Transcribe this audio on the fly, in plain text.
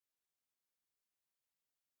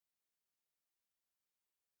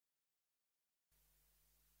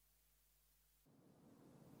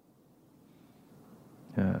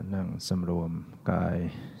นั่งสำรวมกาย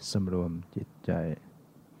สำรวมจิตใจ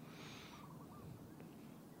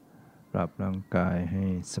ปรับร่างกายให้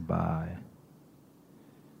สบาย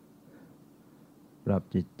ปรับ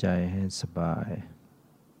จิตใจให้สบาย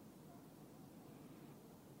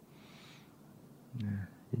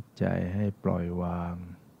จิตใจให้ปล่อยวาง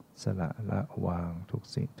สละละวางทุก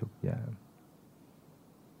สิ่งทุกอย่าง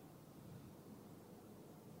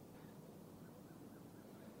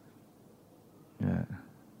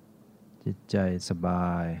จิตใจสบ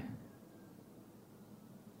าย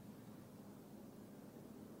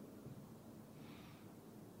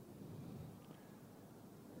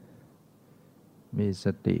มีส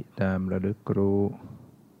ติตามระลึกรู้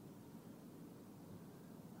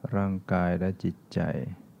ร่างกายและจิตใจ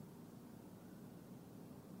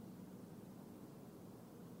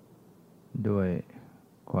ด้วย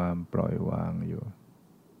ความปล่อยวางอยู่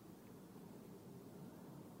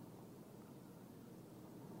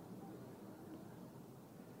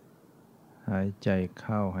หายใจเ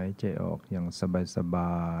ข้าหายใจออกอย่างสบ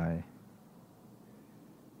าย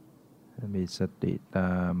ๆมีสติต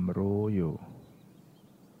ามรู้อยู่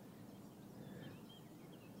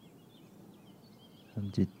ท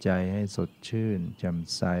ำจิตใจให้สดชื่นแจ่ม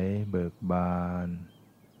ใสเบิกบาน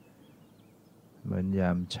เหมือนย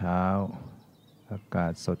ามเช้าอากา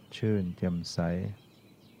ศสดชื่นแจ่มใส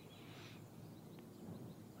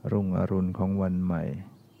รุ่งอรุณของวันใหม่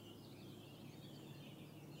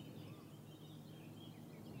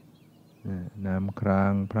น้ำค้า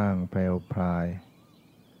งพร่างแพรวพราย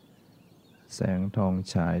แสงทอง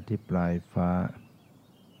ฉายที่ปลายฟ้า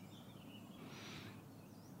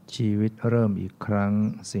ชีวิตเริ่มอีกครั้ง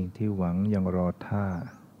สิ่งที่หวังยังรอท่า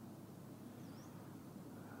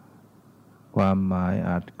ความหมายอ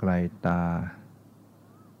าจไกลตา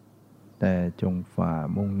แต่จงฝ่า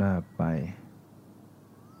มุ่งหน้าไป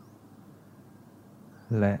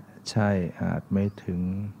และใช่อาจไม่ถึง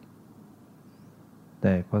แ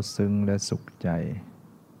ต่ก็ซึ้งและสุขใจ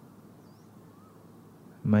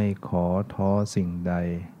ไม่ขอท้อสิ่งใด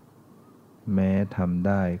แม้ทำไ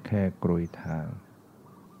ด้แค่กรุยทาง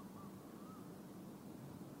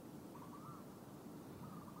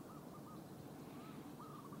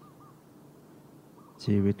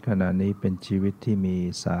ชีวิตขณะนี้เป็นชีวิตที่มี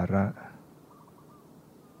สาระ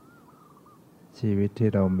ชีวิตที่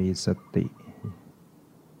เรามีสติ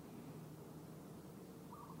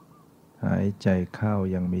หายใจเข้า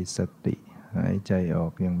ยังมีสติหายใจออ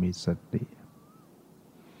กยังมีสติ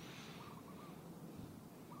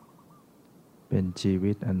เป็นชี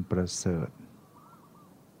วิตอันประเสริฐ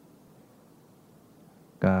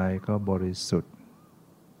กายก็บริสุทธิ์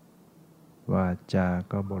วาจา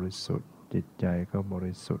ก็บริสุทธิ์จิตใจก็บ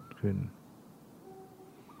ริสุทธิ์ขึ้น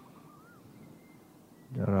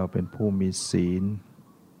เราเป็นผู้มีศีล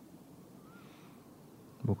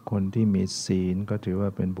บุคคลที่มีศีลก็ถือว่า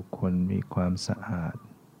เป็นบุคคลมีความสะอาด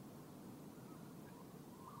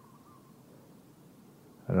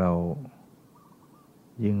เรา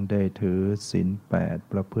ยิ่งได้ถือศีล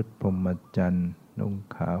8ประพฤติพรหมจรรย์นุ่ง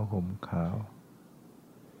ขาวห่มขาว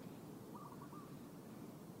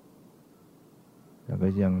แล้วก็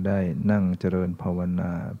ยังได้นั่งเจริญภาวน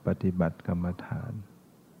าปฏิบัติกรรมฐาน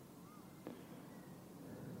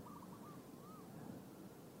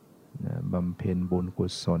บำเพ็ญบุญกุ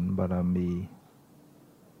ศลบารมี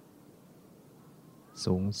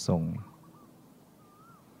สูงส่ง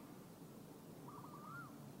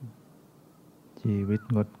ชีวิต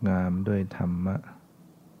งดงามด้วยธรรมะ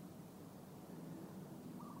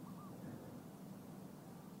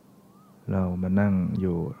เรามานั่งอ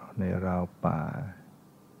ยู่ในราวป่า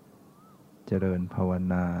เจริญภาว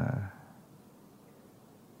นา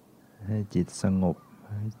ให้จิตสงบ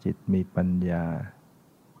ให้จิตมีปัญญา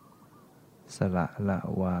สละละ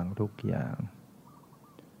วางทุกอย่าง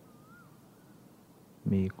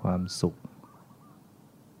มีความสุข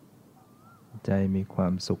ใจมีควา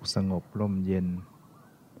มสุขสงบร่มเย็น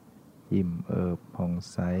อิ่มเอิบผ่อง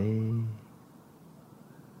ใส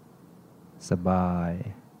สบาย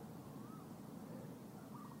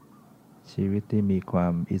ชีวิตที่มีควา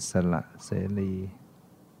มอิสระเสรี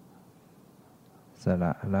สล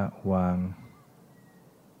ะละวาง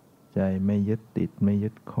ใจไม่ยึดติดไม่ยึ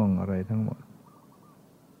ดข้องอะไรทั้งหมด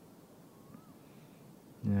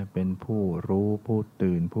เป็นผู้รู้ผู้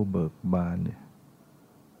ตื่นผู้เบิกบาน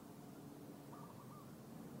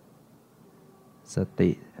ส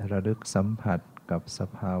ติระลึกสัมผัสกับส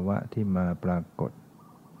ภาวะที่มาปรากฏ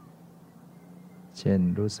เช่น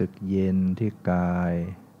รู้สึกเย็นที่กาย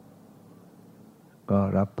ก็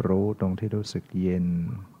รับรู้ตรงที่รู้สึกเย็น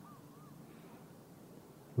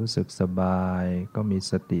รู้สึกสบายก็มี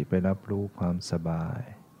สติไปรับรู้ความสบาย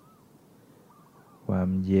ค ควา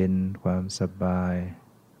มเย็นความสบาย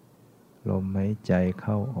ลมหายใจเ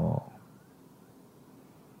ข้าออก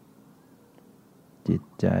จิต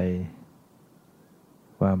ใจ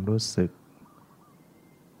ความรู้สึก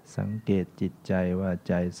สังเกตจิตใจว่าใ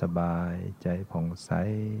จสบายใจผ่องใส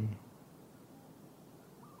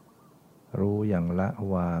รู้อย่างละ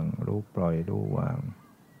วางรู้ปล่อยรู้วาง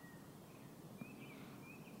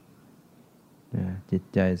จิต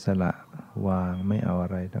ใจสละวางไม่เอาอ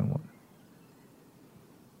ะไรทั้งหมด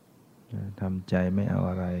ทำใจไม่เอา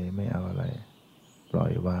อะไรไม่เอาอะไรปล่อ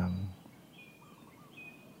ยวาง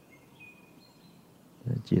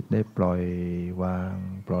จิตได้ปล่อยวาง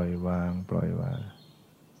ปล่อยวางปล่อยวาง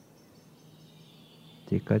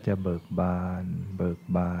จิตก็จะเบิกบานเบิก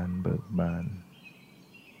บานเบิกบาน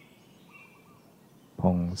ผ่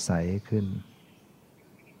องใสขึ้น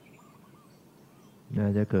น่า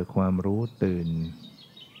จะเกิดความรู้ตื่น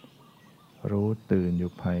อ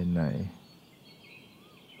ยู่ภายใน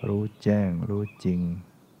รู้แจ้งรู้จริง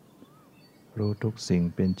รู้ทุกสิ่ง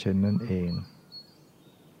เป็นเช่นนั้นเอง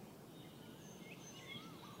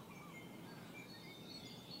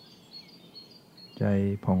ใจ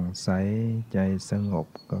ผ่องใสใจสงบ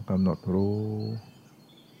ก็กำหนด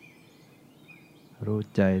รู้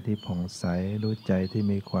ใจที่ผ่องใสรู้ใจที่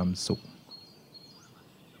มีความสุข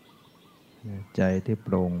ใจที่โป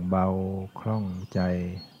ร่งเบาคล่องใจ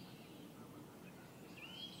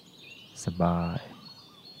สบาย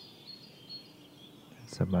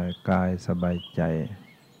กายสบายใจ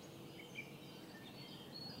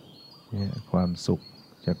เนี่ยความสุข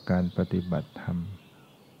จากการปฏิบัติธรรม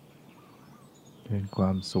เป็นคว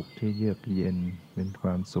ามสุขที่เยือกเย็นเป็นคว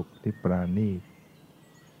ามสุขที่ปราณีต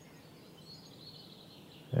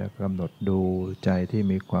และกำหนดดูใจที่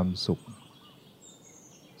มีความสุข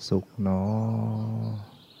สุขหนอ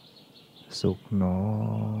สุขหนอ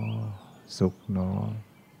สุขหนอ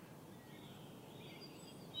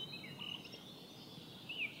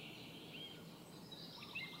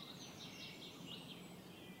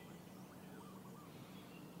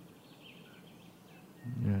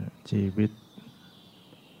ชีวิต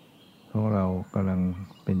ของเรากำลัง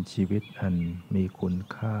เป็นชีวิตอันมีคุณ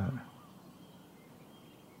ค่า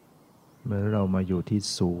เมื่อเรามาอยู่ที่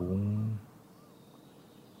สูง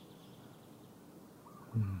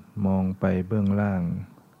มองไปเบื้องล่าง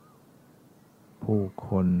ผู้ค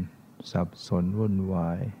นสับสนวุ่นว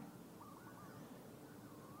าย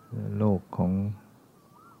โลกของ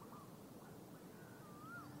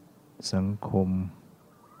สังคม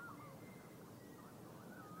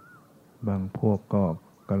บางพวกก็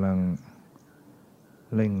กำลัง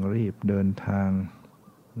เร่งรีบเดินทาง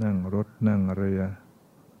นั่งรถนั่งเรือ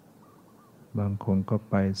บางคนก็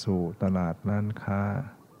ไปสู่ตลาดร้านค้า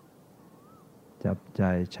จับจ่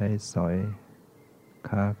ายใช้สอย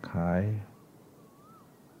ค้าขาย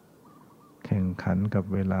แข่งขันกับ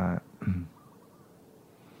เวลา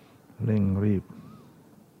เร่งรีบ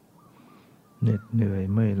เหน็ดเหนื่อย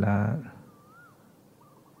เมื่อยล้า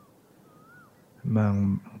บาง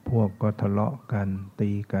พวกก็ทะเลาะกัน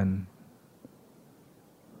ตีกัน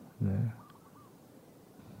นะ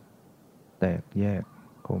แตกแยก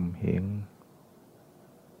ข่มเหง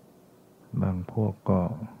บางพวกก็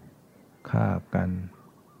ฆ่ากัน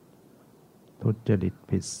ทุจริต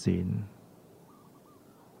ผิดศีล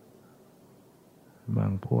บา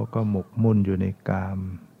งพวกก็หมกมุ่นอยู่ในกาม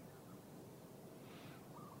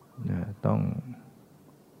นะต้อง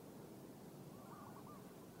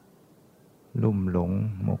ลุ่มหลง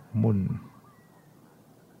หมกมุ่น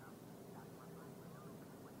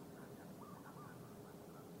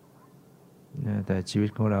นะแต่ชีวิต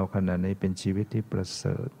ของเราขณะนี้เป็นชีวิตที่ประเส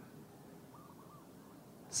ริฐ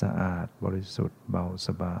สะอาดบริสุทธิ์เบาส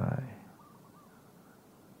บาย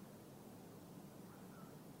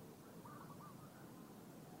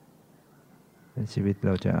ในชีวิตเร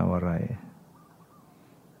าจะเอาอะไร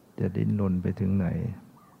จะดิ้นรนไปถึงไหน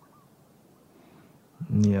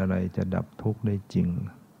มีอะไรจะดับทุกข์ได้จริง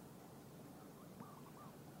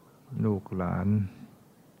ลูกหลาน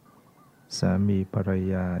สามีภรร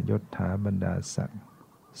ยายศถาบรรดาศักดิ์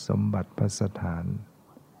สมบัติพัสถาน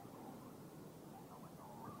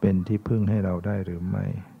เป็นที่พึ่งให้เราได้หรือไม่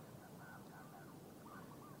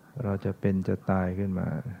เราจะเป็นจะตายขึ้นมา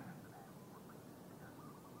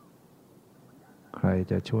ใคร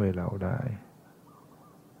จะช่วยเราได้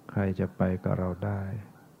ใครจะไปกับเราได้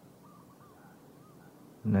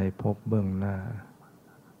ในภพเบื้องหน้า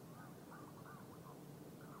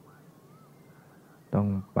ต้อง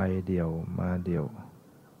ไปเดี่ยวมาเดี่ยว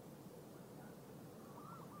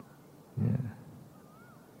เนี่ย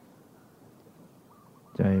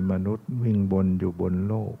ใจมนุษย์วิ่งบนอยู่บน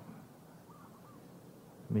โลก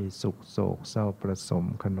มีสุขโศกเศร้าประสม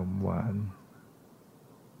ขนมหวาน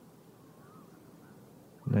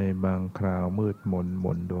ในบางคราวมืดมนห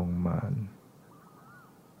ม่นดวงมาร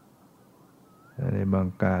ในบาง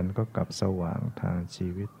การก็กลับสว่างทางชี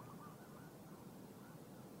วิต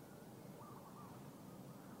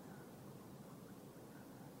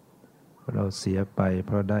เราเสียไปเพ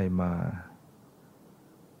ราะได้มา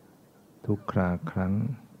ทุกคราครั้ง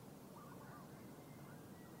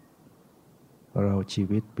เราชี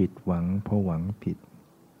วิตผิดหวังเพราะหวังผิด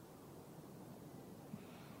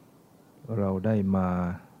เราได้มา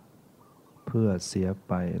เพื่อเสียไ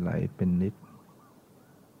ปไหลเป็นนิด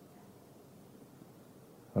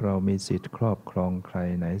เรามีสิทธิ์ครอบครองใคร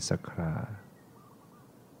ไหนสักครา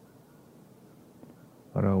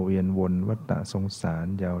เราเวียนวนวัฏสงสาร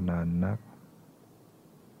ยาวนานนัก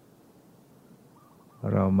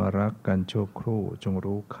เรามารักกันชั่วครู่จง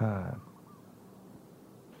รู้ค่า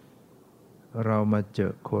เรามาเจ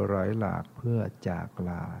อคนร้ายหลากเพื่อจาก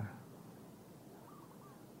ลา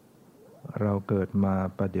เราเกิดมา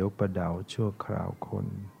ประเดี๋ยวประดาวชั่วคราวคน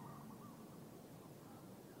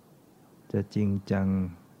จะจริงจัง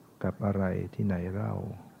กับอะไรที่ไหนเล่า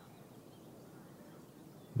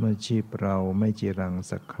เมื่อชีพเราไม่จีรัง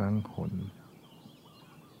สักครั้งหน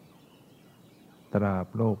ตราบ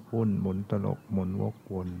โลกวุ่นหมุนตลกหมุนวก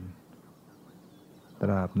วนต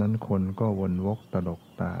ราบนั้นคนก็วนวกตลก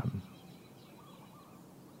ตาม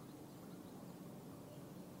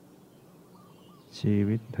ชี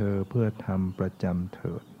วิตเธอเพื่อทำประจำเ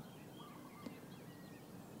ถิด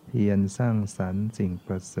เพียรสร้างสรรค์สิ่งป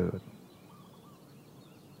ระเสริฐ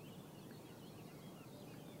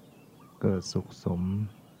เกิดสุขสม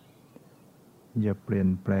อย่าเปลี่ยน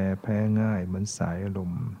แปลแพ้ง่ายเหมือนสายล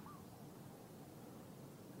ม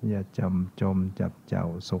อย่าจำจมจับเจ้า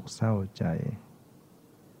โศกเศร้าใจ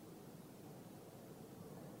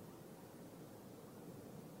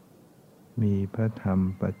มีพระธรรม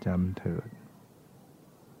ประจำเถิด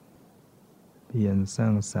เพียรสร้า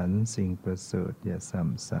งสรรค์สิ่งประเสริฐอย่าซ้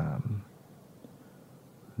ำสาม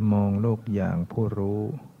มองโลกอย่างผู้รู้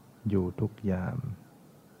อยู่ทุกยาม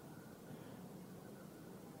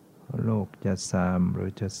โลกจะสามหรื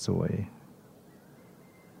อจะสวย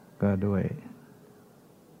ก็ด้วย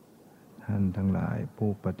ท่านทั้งหลาย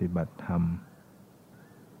ผู้ปฏิบัติธรรม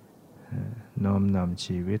น้อมนำ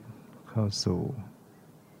ชีวิตเข้าสู่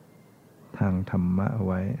ทางธรรมะไ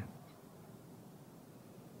ว้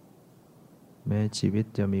แม้ชีวิต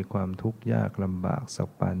จะมีความทุกข์ยากลำบากสัก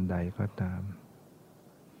ปานใดก็ตาม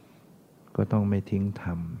ก็ต้องไม่ทิ้งธร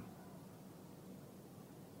รม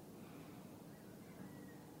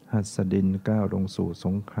หัสดินก้าวลงสู่ส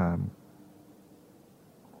งคราม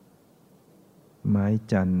ไม้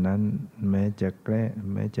จันทร์นั้นแม้จะแกล้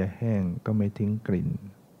แม้จะแห้งก็ไม่ทิ้งกลิ่น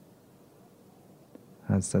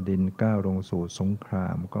หัสดินก้าวลงสู่สงครา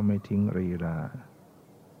มก็ไม่ทิ้งรีรา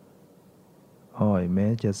อ้อยแม้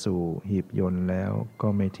จะสู่หีบยนต์แล้วก็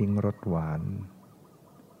ไม่ทิ้งรสหวาน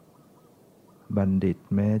บัณฑิต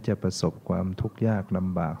แม้จะประสบความทุกข์ยากล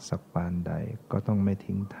ำบากสักปานใดก็ต้องไม่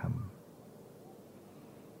ทิ้งธรรม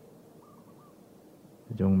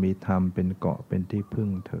จงมีธรรมเป็นเกาะเป็นที่พึ่ง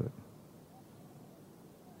เถิด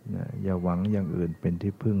อย่าหวังอย่างอื่นเป็น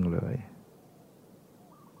ที่พึ่งเลย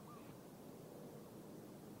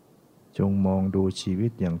จงมองดูชีวิ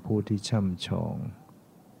ตอย่างผู้ที่ช่ำชอง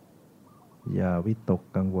อย่าวิตก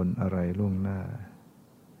กังวลอะไรล่วงหน้า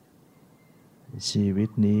ชีวิต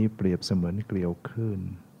นี้เปรียบเสมือนเกลียวคลื่น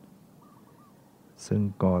ซึ่ง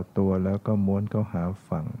ก่อตัวแล้วก็ม้วนเข้าหา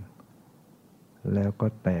ฝั่งแล้วก็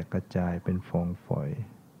แตกกระจายเป็นฟองฝอย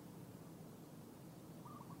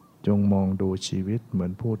จงมองดูชีวิตเหมือ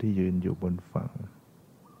นผู้ที่ยืนอยู่บนฝั่ง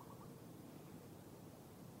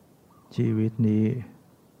ชีวิตนี้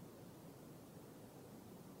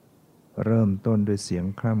เริ่มต้นด้วยเสียง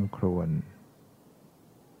คร่ำครวญ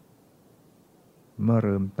เมื่อ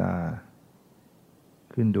ลืมตา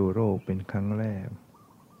ขึ้นดูโลกเป็นครั้งแรก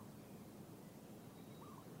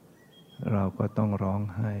เราก็ต้องร้อง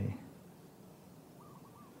ไห้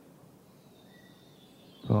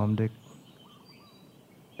พร้อมด้วย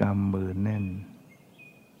กำมือแน่น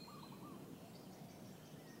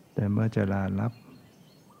แต่เมื่อจะลาลับ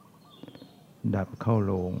ดับเข้าโ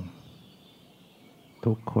ลง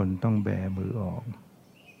ทุกคนต้องแบมือออก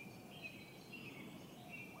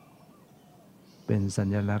เป็นสั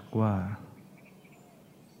ญลักษณ์ว่า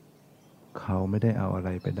เขาไม่ได้เอาอะไร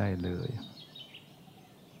ไปได้เลย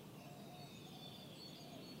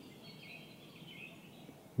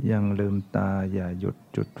ยังลืมตาอย่าหยุด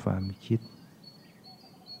จุดความคิด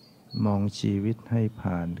มองชีวิตให้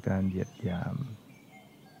ผ่านการเหยียดหยาม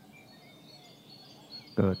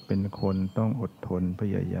เกิดเป็นคนต้องอดทนพ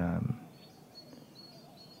ยายาม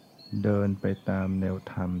เดินไปตามแนว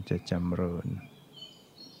ธรรมจะจำเริญ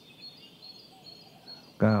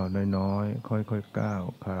ก้าวน้อยๆค่อยๆก้าว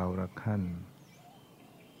คราวละขั้น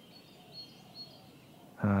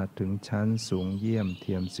อาจถึงชั้นสูงเยี่ยมเ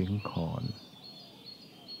ทียมสิงขร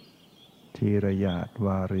ทีระยาดว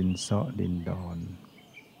ารินเสาะดินดอน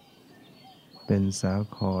เป็นสา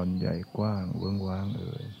ครใหญ่กว้างเวิ้งว้างเ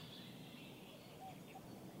อ่ย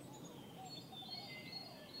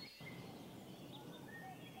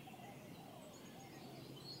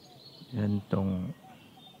ยันตรง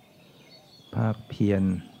ภาคเพียร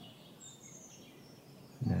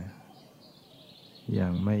นะอย่า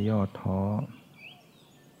งไม่ย่อท้อ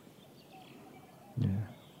นะ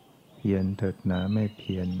เพียรเถิดหนาไม่เ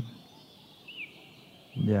พียร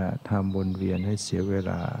อย่าทำวนเวียนให้เสียเว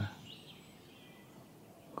ลา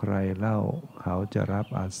ใครเล่าเขาจะรับ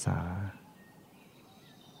อาสา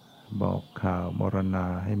บอกข่าวมรณา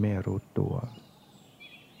ให้แม่รู้ตัว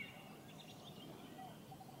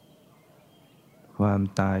ความ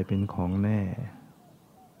ตายเป็นของแน่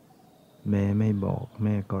แม่ไม่บอกแ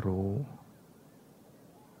ม่ก็รู้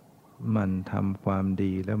มันทำความ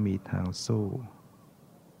ดีแล้วมีทางสู้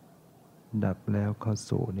ดับแล้วเข้า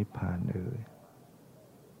สู่นิพพานเอ่ย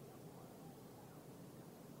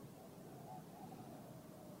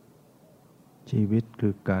ชีวิตคื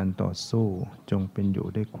อการต่อสู้จงเป็นอยู่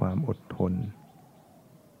ด้วยความอดทน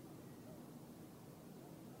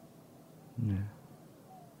นะ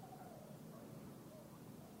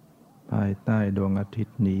ภายใต้ดวงอาทิต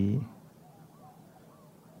ย์นี้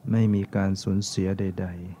ไม่มีการสูญเสียใด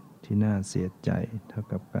ๆที่น่าเสียใจเท่า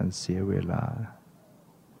กับการเสียเวลา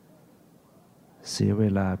เสียเว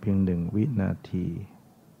ลาเพียง1 วินาที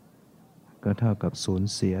ก็เท่ากับสูญ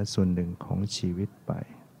เสียส่วนหนึ่งของชีวิตไป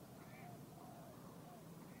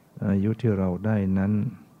อายุที่เราได้นั้น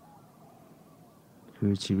คื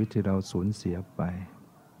อชีวิตที่เราสูญเสียไป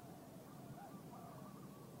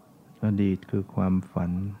อดีตคือความฝั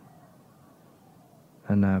น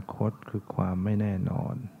อนาคตคือความไม่แน่นอ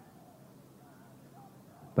น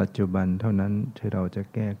ปัจจุบันเท่านั้นที่เราจะ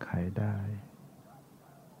แก้ไขได้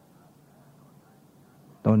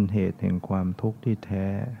ต้นเหตุแห่งความทุกข์ที่แท้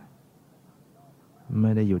ไม่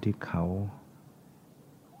ได้อยู่ที่เขา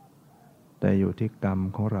แต่อยู่ที่กรรม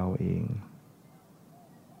ของเราเอง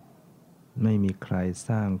ไม่มีใครส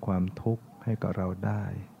ร้างความทุกข์ให้กับเราได้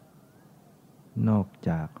นอก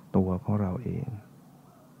จากตัวของเราเอง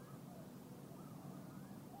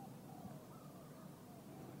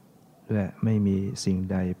และไม่มีสิ่ง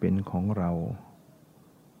ใดเป็นของเรา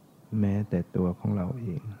แม้แต่ตัวของเราเอ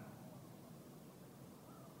ง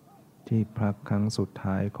ที่พักครั้งสุด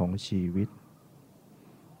ท้ายของชีวิต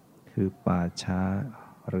คือป่าช้า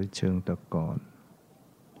หรือเชิงตะกอน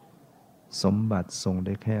สมบัติส่งไ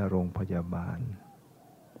ด้แค่โรงพยาบาล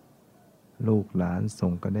ลูกหลานส่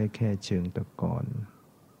งก็ได้แค่เชิงตะกอน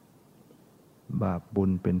บาปบุ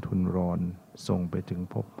ญเป็นทุนรอนส่งไปถึง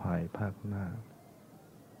ภพภายภาคหน้า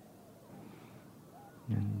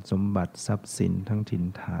สมบัติทรัพย์สินทั้งถิ่น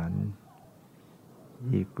ฐาน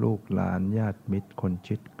อีกลูกหลานญาติมิตรคน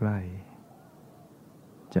ชิดใกล้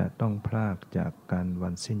จะต้องพรากจากกันวั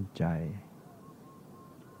นสิ้นใจ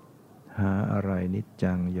หาอะไรนิจ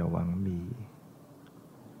จังอย่าหวังมี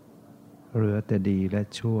เหลือแต่ดีและ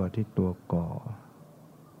ชั่วที่ตัวก่อ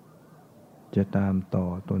จะตามต่อ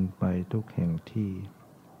ตนไปทุกแห่งที่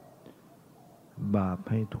บาป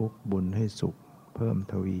ให้ทุกข์บุญให้สุขเพิ่ม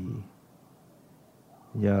ทวี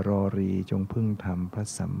อย่ารอรีจงพึ่งธรรมพระ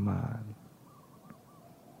สัมมา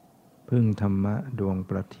พึ่งธรรมะดวง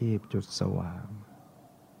ประทีปจุดสว่าง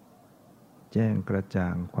แจ้งกระจ่า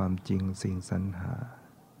งความจริงสิ่งสรรหา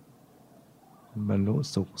บรรลุ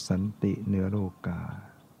สุขสันติเหนือโลกา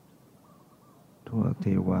ทั่วเท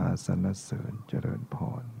วาสรรเสริญเจริญพ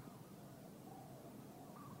ร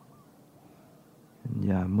อ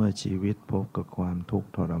ย่าเมื่อชีวิตพบกับความทุกข์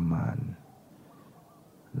ทรมาน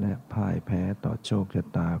และพ่ายแพ้ต่อโชคชะ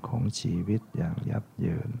ตาของชีวิตอย่างยับเ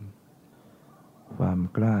ยินความ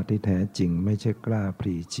กล้าที่แท้จริงไม่ใช่กล้าพ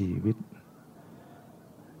ลีชีวิต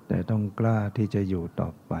แต่ต้องกล้าที่จะอยู่ต่อ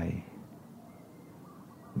ไป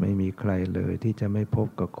ไม่มีใครเลยที่จะไม่พบ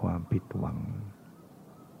กับความผิดหวัง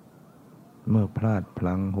เมื่อพลาดพ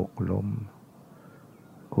ลั้งหกล้ม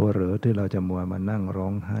ควรหรือที่เราจะมัวมานั่งร้อ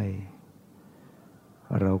งไห้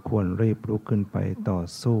เราควรรีบลุกขึ้นไปต่อ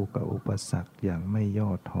สู้กับอุปสรรคอย่างไม่ย่อ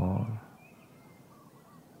ท้อ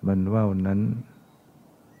บรรว่าวนั้น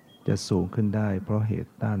จะสูงขึ้นได้เพราะเห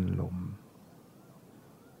ตุต้านลม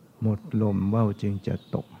หมดลมว่าวจึงจะ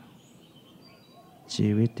ตกชี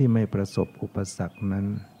วิตที่ไม่ประสบอุปสรรคนั้น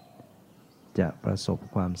จะประสบ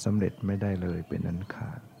ความสำเร็จไม่ได้เลยเป็นอันข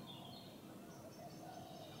าด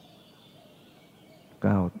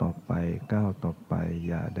ก้าวต่อไปก้าวต่อไป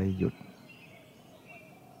อย่าได้หยุด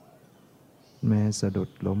แม้สะดุด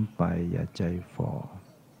ล้มไปอย่าใจฝ่อ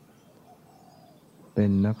เป็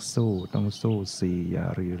นนักสู้ต้องสู้สี่อย่า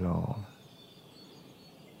รีรอ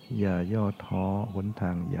อย่าย่อท้อหนท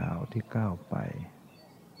างยาวที่ก้าวไป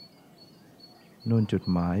นู่นจุด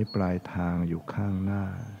หมายปลายทางอยู่ข้างหน้า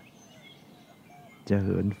จะเ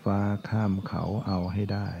หินฟ้าข้ามเขาเอาให้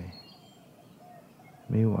ได้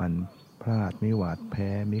ไม่หวั่นพลาดไม่หวาดแพ้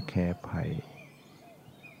ไม่แคร์ภัย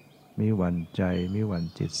ไม่หวั่นใจไม่หวั่น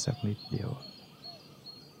จิตสักนิดเดียว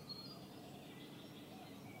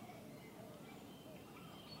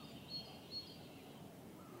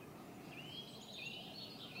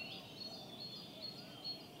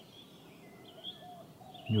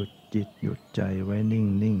หยุดจิตหยุดใจไว้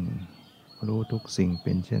นิ่งๆรู้ทุกสิ่งเ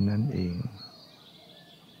ป็นเช่นนั้นเอง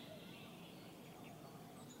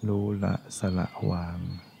รู้ละสละวาง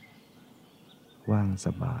ว่างส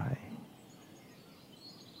บาย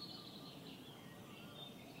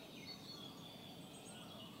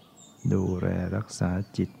ดูแลรักษา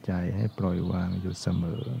จิตใจให้ปล่อยวางอยู่เสม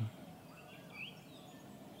อ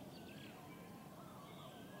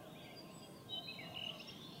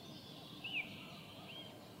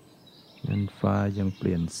นั้นฟ้ายังเป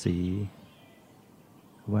ลี่ยนสี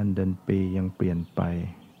วันเดือนปียังเปลี่ยนไป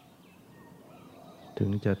ถึ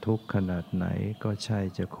งจะทุกข์ขนาดไหนก็ใช่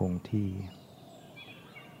จะคงที่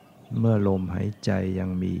เมื่อลมหายใจยัง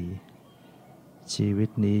มีชีวิต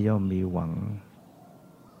นี้ย่อมมีหวัง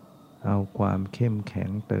เอาความเข้มแข็ง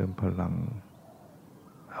เติมพลัง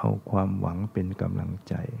เอาความหวังเป็นกำลัง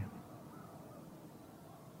ใจ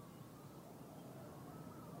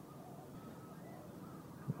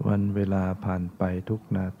วันเวลาผ่านไปทุก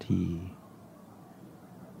นาที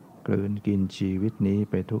กลืนกินชีวิตนี้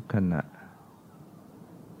ไปทุกขณะ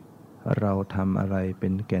เราทำอะไรเป็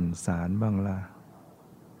นแก่นสารบ้างล่ะ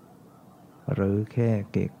หรือแค่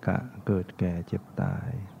เกะกะเกิดแก่เจ็บตา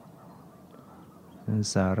ย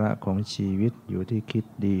สาระของชีวิตอยู่ที่คิด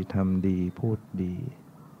ดีทำดีพูดดี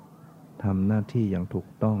ทำหน้าที่อย่างถูก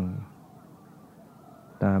ต้อง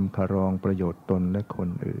ตามครองประโยชน์ตนและคน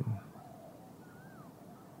อื่น